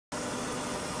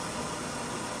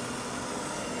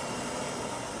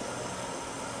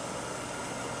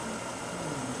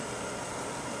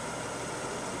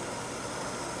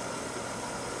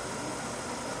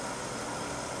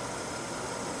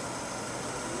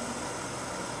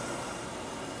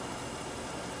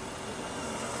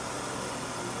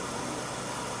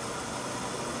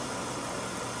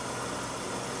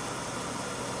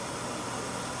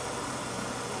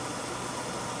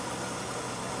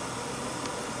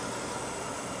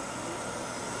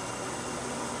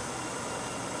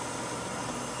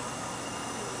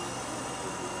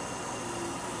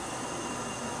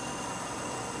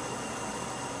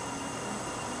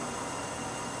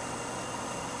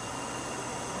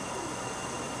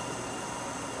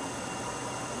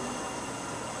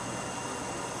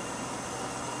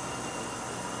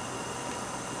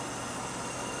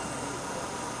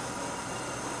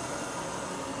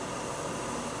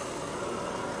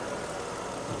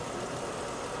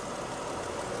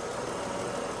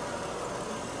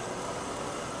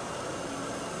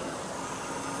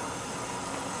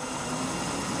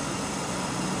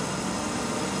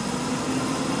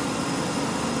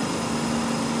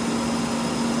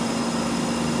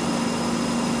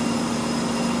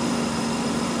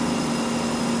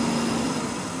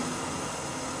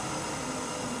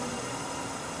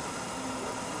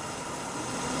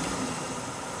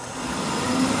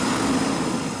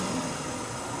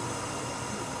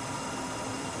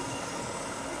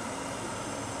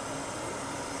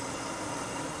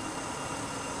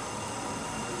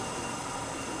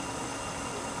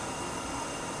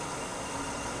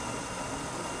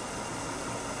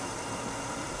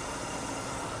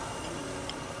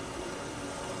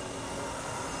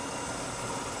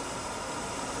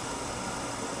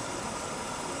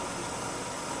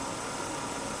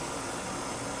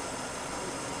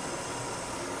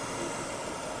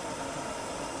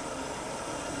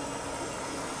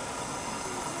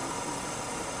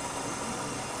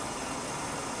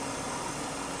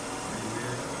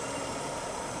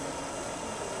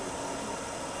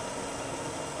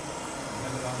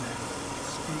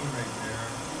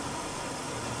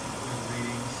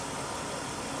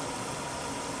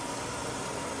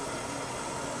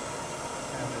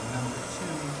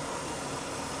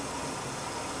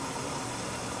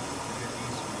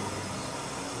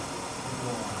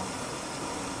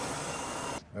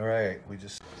All right,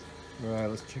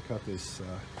 let's check out this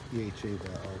EHA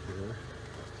valve here.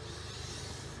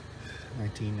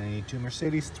 1992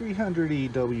 Mercedes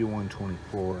 300E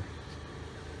W124.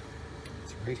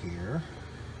 It's right here.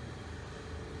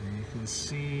 And you can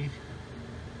see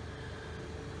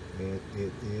that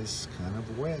it is kind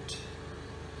of wet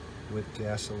with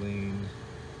gasoline.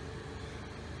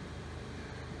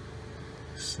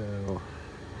 So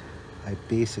I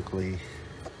basically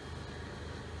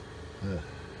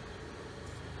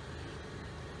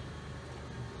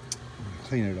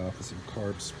clean it off with some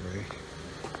carb spray.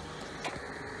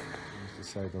 Just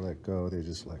decide to let go, they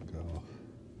just let go.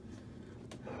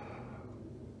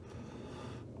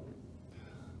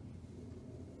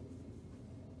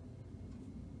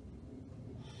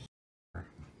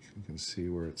 You can see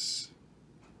where it's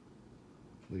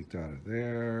leaked out of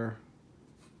there.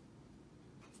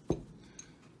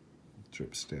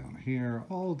 Drips down here.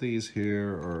 All of these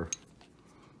here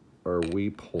are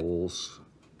weep holes.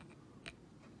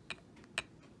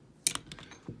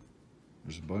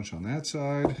 There's a bunch on that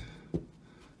side,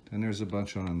 and there's a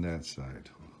bunch on that side.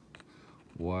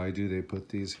 Why do they put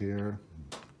these here?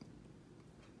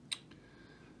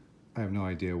 I have no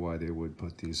idea why they would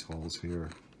put these holes here,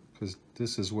 because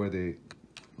this is where they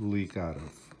leak out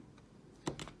of.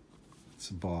 It's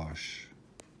Bosch.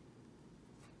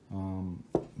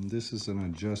 This is an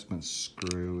adjustment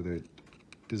screw that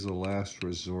is a last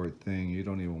resort thing. You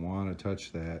don't even want to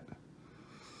touch that,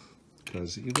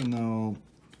 because even though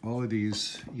all of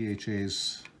these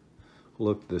EHAs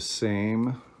look the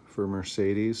same for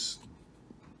Mercedes,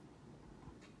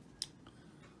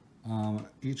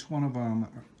 each one of them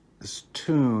is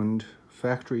tuned,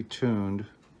 factory tuned,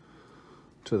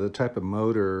 to the type of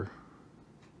motor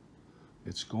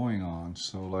it's going on.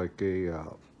 So like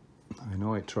I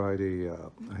know I tried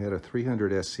I had a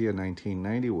 300 SC in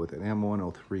 1990 with an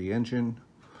M103 engine,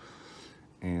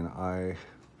 and I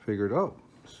figured, oh,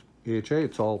 EHA,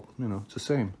 it's all, you know, it's the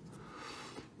same.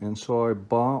 And so I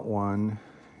bought one,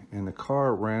 and the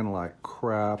car ran like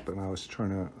crap, and I was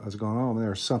going, oh,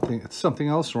 there's something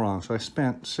else wrong. So I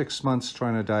spent 6 months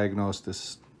trying to diagnose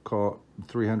this car,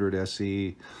 300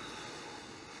 SE,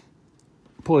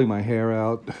 pulling my hair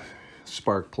out,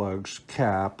 spark plugs,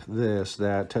 cap, this,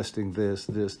 that, testing this.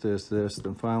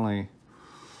 Then finally,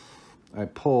 I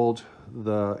pulled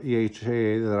the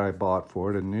EHA that I bought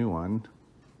for it, a new one,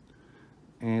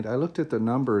 and I looked at the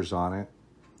numbers on it,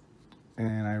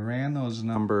 and I ran those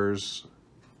numbers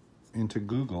into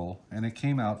Google, and it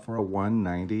came out for a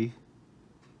 190E.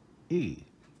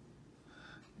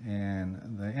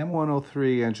 And the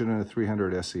M103 engine in a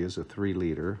 300 SE is a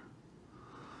 3-liter,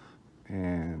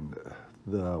 and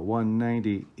the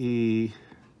 190E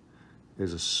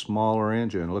is a smaller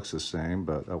engine. It looks the same,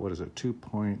 but what is it,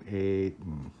 2.8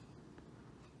 and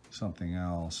something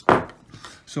else.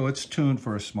 So it's tuned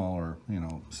for a smaller, you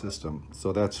know, system.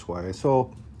 So that's why.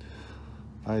 So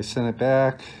I sent it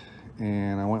back,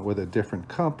 and I went with a different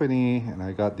company, and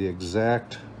I got the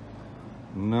exact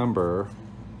number.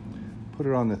 Put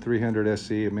it on the 300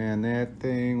 SE. Man, that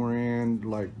thing ran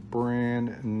like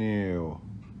brand new.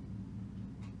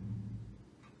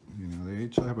 You know, they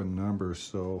each have a number,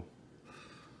 so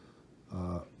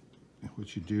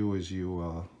what you do is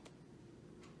you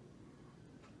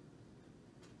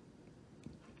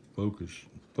focus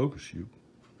you.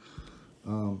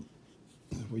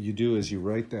 What you do is you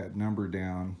write that number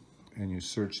down, and you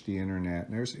search the internet.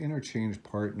 And there's interchange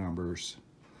part numbers.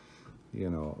 You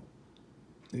know,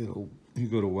 you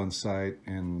go to one site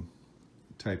and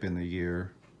type in the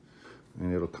year,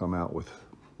 and it'll come out with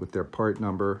their part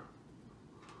number,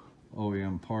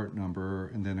 OEM part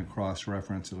number, and then a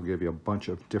cross-reference. It'll give you a bunch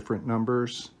of different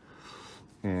numbers,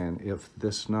 and if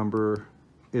this number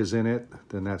is in it,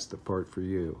 then that's the part for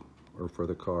you or for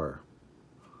the car.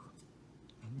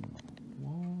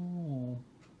 Whoa.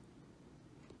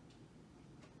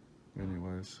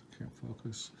 Anyways, can't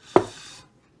focus.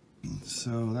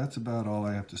 So that's about all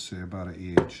I have to say about an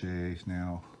EHA.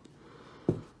 Now,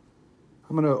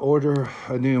 I'm gonna order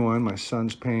a new one. My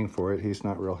son's paying for it. He's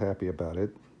not real happy about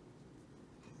it.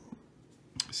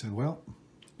 I said, well,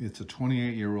 it's a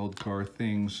 28-year-old car.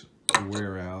 Things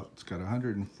wear out. It's got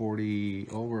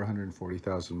over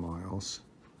 140,000 miles.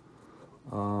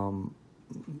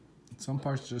 Some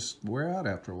parts just wear out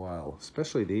after a while,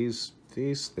 especially these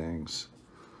things.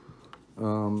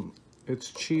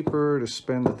 It's cheaper to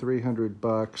spend the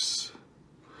 $300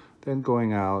 than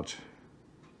going out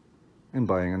and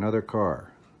buying another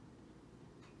car.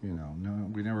 You know, no,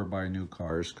 we never buy new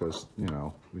cars because, you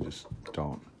know, we just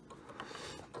don't.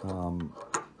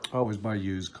 I always buy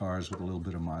used cars with a little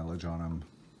bit of mileage on them.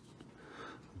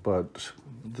 but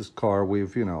this car,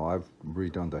 we've, you know, I've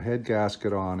redone the head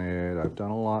gasket on it. I've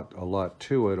done a lot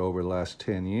to it over the last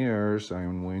 10 years. I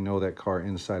mean, we know that car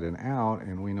inside and out,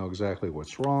 and we know exactly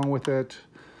what's wrong with it,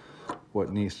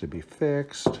 what needs to be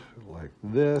fixed, like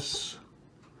this.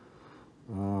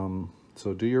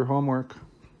 So do your homework.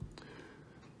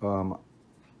 I'm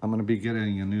going to be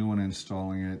getting a new one,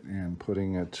 installing it, and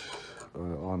putting it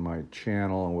on my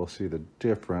channel, and we'll see the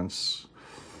difference.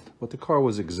 What the car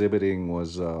was exhibiting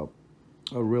was a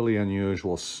really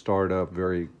unusual startup,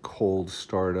 very cold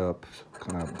startup,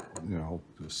 kind of, you know,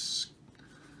 just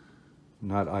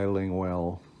not idling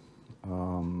well.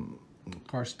 The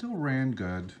car still ran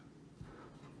good,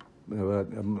 but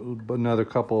another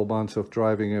couple of months of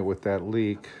driving it with that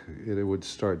leak, it would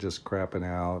start just crapping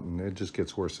out, and it just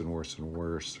gets worse and worse and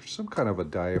worse. There's some kind of a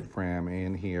diaphragm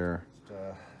in here.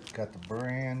 Got the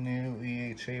brand new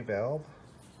EHA valve.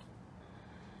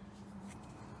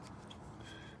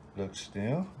 Looks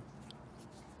new.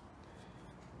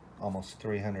 Almost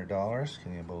 $300,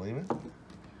 can you believe it?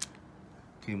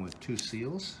 Came with 2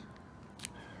 seals.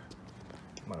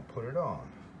 I'm gonna put it on.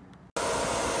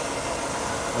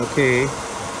 Okay.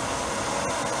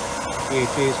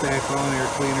 EHA's back on, air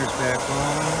cleaner's back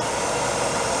on.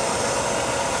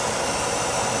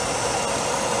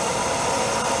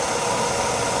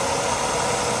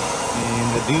 And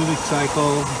the duty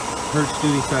cycle, Hertz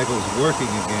duty cycle is working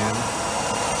again.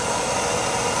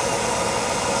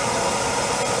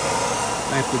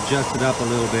 I have to adjust it up a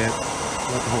little bit,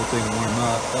 let the whole thing warm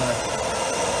up, but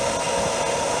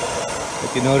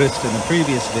if you noticed in the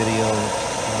previous video,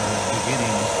 beginning,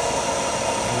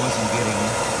 I wasn't getting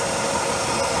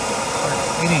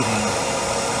anything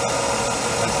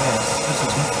like this.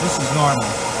 This is normal.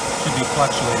 Should be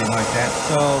fluctuating like that.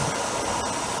 So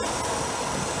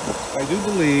I do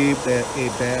believe that a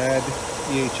bad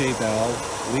EHA valve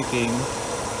leaking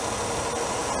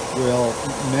will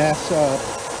mess up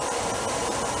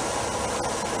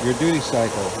your duty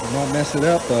cycle. You won't mess it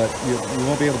up, but you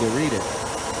won't be able to read it.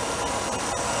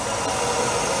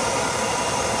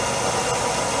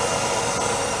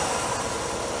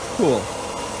 Cool.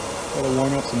 Gotta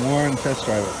warm up some more and test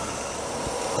drive it.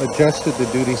 Adjusted the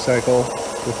duty cycle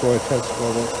before I test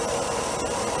drove it.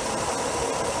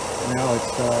 Now it's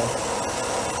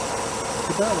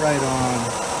about right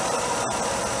on.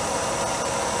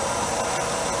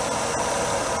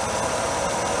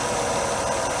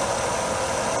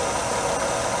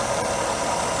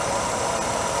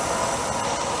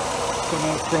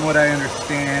 From what I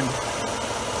understand,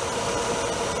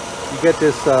 you get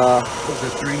this, was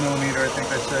it 3mm, I think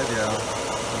I said, yeah.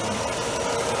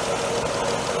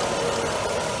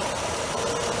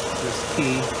 This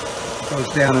key goes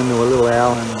down into a little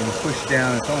Allen, and you push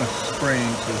down, it's on a spring,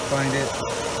 so you find it,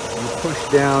 you push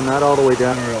down, not all the way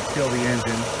down or it'll kill the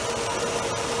engine.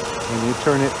 And you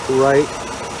turn it right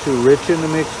to rich in the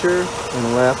mixture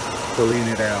and left to lean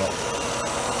it out.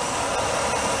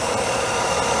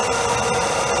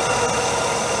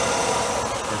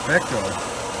 Perfecto.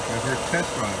 Got her test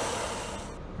drive.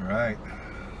 Alright.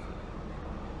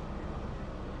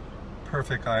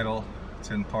 Perfect idle. It's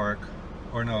in park.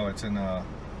 Or no, it's in drive.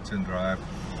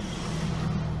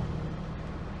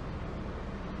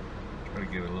 Try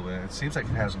to give it a little bit. It seems like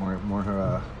it has more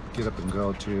get up and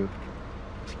go too.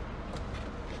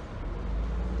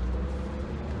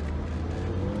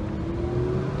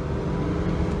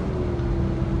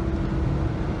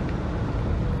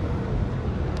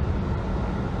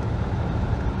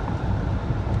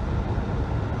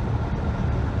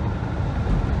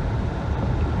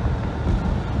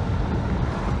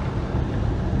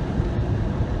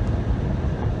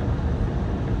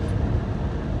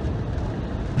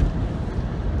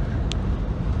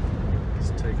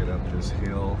 This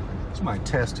hill. It's my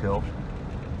test hill.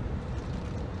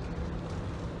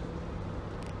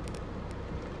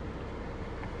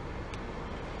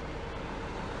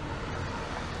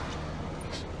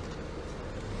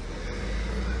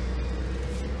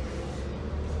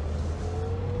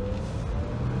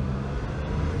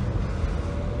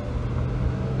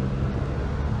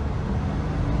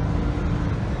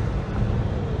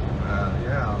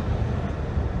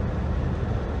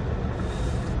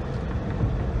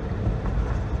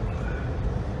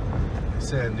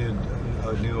 Said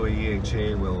a new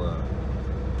EHA will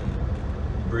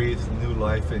breathe new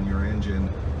life in your engine.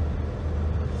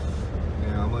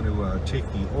 Now I'm going to take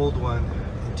the old one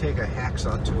and take a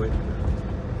hacksaw to it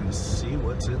and see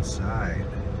what's inside.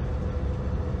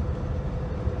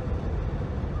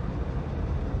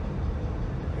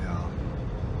 Yeah.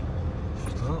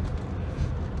 Oh.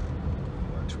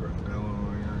 Watch where I'm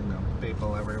going.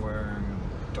 People everywhere.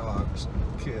 Dogs,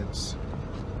 kids.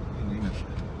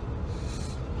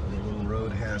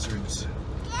 hazards.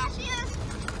 Yes, yes.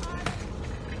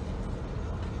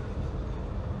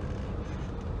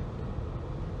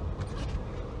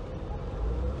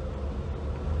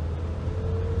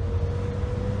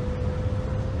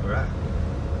 All right.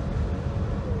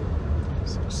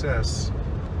 Success.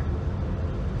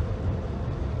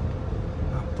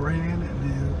 A brand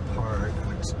new part,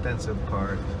 an expensive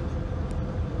part.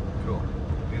 Cool.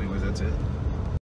 Anyways, that's it.